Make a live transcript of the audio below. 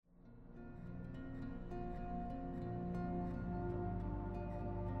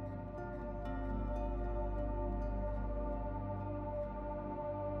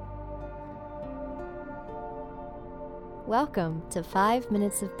Welcome to 5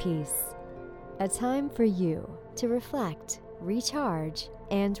 Minutes of Peace, a time for you to reflect, recharge,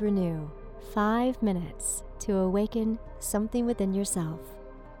 and renew. 5 minutes to awaken something within yourself.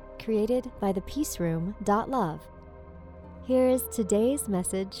 Created by thepeaceroom.love. Here is today's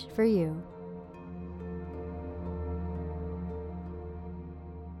message for you.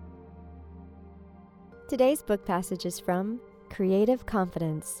 Today's book passage is from Creative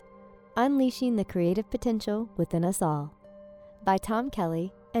Confidence, Unleashing the Creative Potential Within Us All, by Tom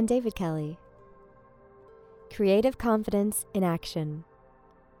Kelly and David Kelly. Creative confidence in action.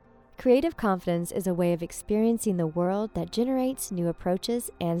 Creative confidence is a way of experiencing the world that generates new approaches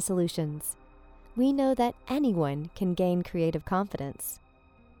and solutions. We know that anyone can gain creative confidence.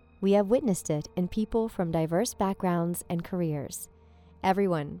 We have witnessed it in people from diverse backgrounds and careers.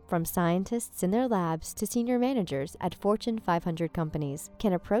 Everyone from scientists in their labs to senior managers at Fortune 500 companies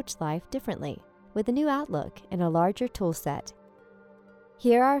can approach life differently, with a new outlook and a larger tool set.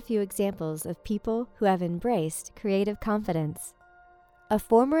 Here are a few examples of people who have embraced creative confidence. A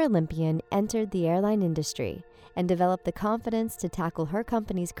former Olympian entered the airline industry and developed the confidence to tackle her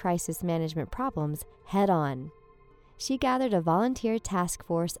company's crisis management problems head-on. She gathered a volunteer task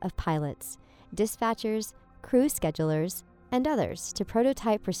force of pilots, dispatchers, crew schedulers, and others to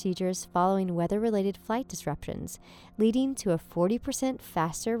prototype procedures following weather-related flight disruptions, leading to a 40%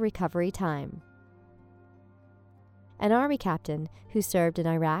 faster recovery time. An Army captain who served in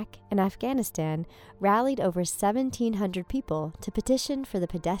Iraq and Afghanistan rallied over 1,700 people to petition for the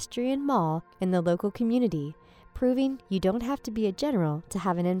pedestrian mall in the local community, proving you don't have to be a general to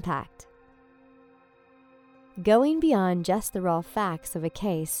have an impact. Going beyond just the raw facts of a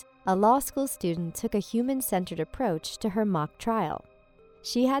case, a law school student took a human-centered approach to her mock trial.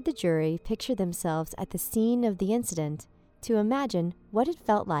 She had the jury picture themselves at the scene of the incident to imagine what it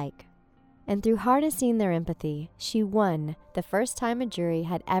felt like. And through harnessing their empathy, she won the first time a jury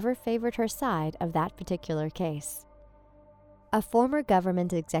had ever favored her side of that particular case. A former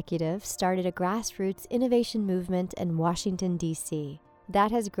government executive started a grassroots innovation movement in Washington, D.C. that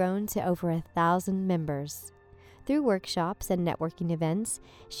has grown to over 1,000 members. Through workshops and networking events,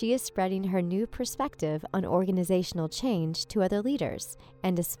 she is spreading her new perspective on organizational change to other leaders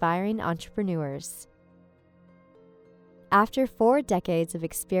and aspiring entrepreneurs. After 4 decades of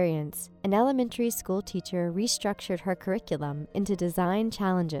experience, an elementary school teacher restructured her curriculum into design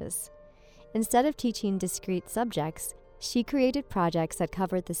challenges. Instead of teaching discrete subjects, she created projects that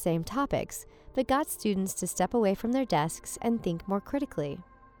covered the same topics, but got students to step away from their desks and think more critically.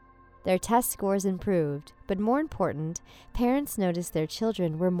 Their test scores improved, but more important, parents noticed their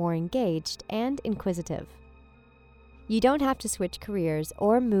children were more engaged and inquisitive. You don't have to switch careers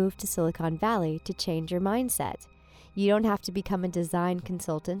or move to Silicon Valley to change your mindset. You don't have to become a design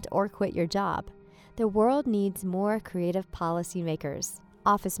consultant or quit your job. The world needs more creative policymakers,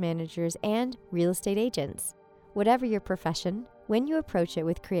 office managers, and real estate agents. Whatever your profession, when you approach it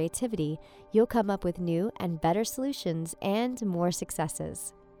with creativity, you'll come up with new and better solutions and more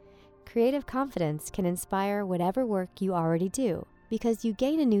successes. Creative confidence can inspire whatever work you already do because you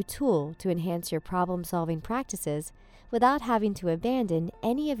gain a new tool to enhance your problem-solving practices without having to abandon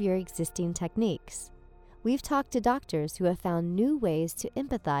any of your existing techniques. We've talked to doctors who have found new ways to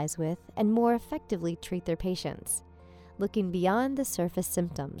empathize with and more effectively treat their patients, looking beyond the surface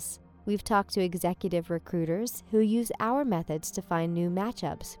symptoms. We've talked to executive recruiters who use our methods to find new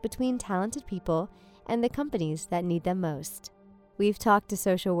matchups between talented people and the companies that need them most. We've talked to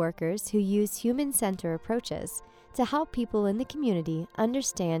social workers who use human-centered approaches to help people in the community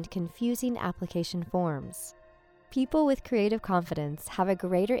understand confusing application forms. People with creative confidence have a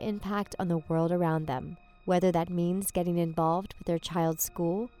greater impact on the world around them, whether that means getting involved with their child's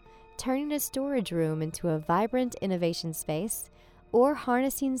school, turning a storage room into a vibrant innovation space, or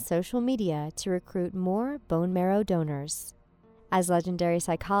harnessing social media to recruit more bone marrow donors. As legendary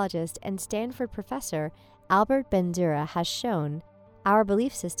psychologist and Stanford professor Albert Bandura has shown, our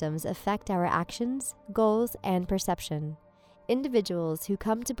belief systems affect our actions, goals, and perception. Individuals who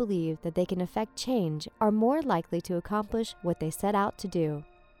come to believe that they can affect change are more likely to accomplish what they set out to do.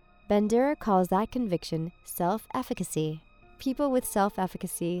 Bandura calls that conviction self-efficacy. People with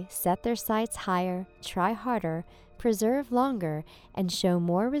self-efficacy set their sights higher, try harder, preserve longer, and show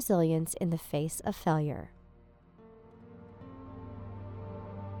more resilience in the face of failure.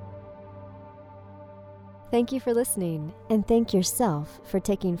 Thank you for listening, and thank yourself for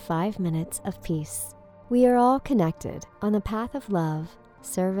taking 5 minutes of peace. We are all connected on the path of love,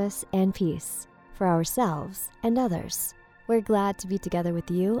 service, and peace for ourselves and others. We're glad to be together with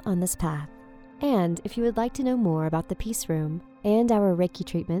you on this path. And if you would like to know more about the Peace Room and our Reiki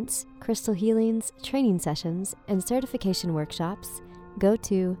treatments, crystal healings, training sessions, and certification workshops, go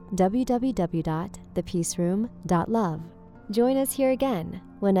to www.thepeaceroom.love. Join us here again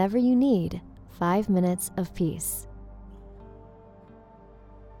whenever you need 5 minutes of peace.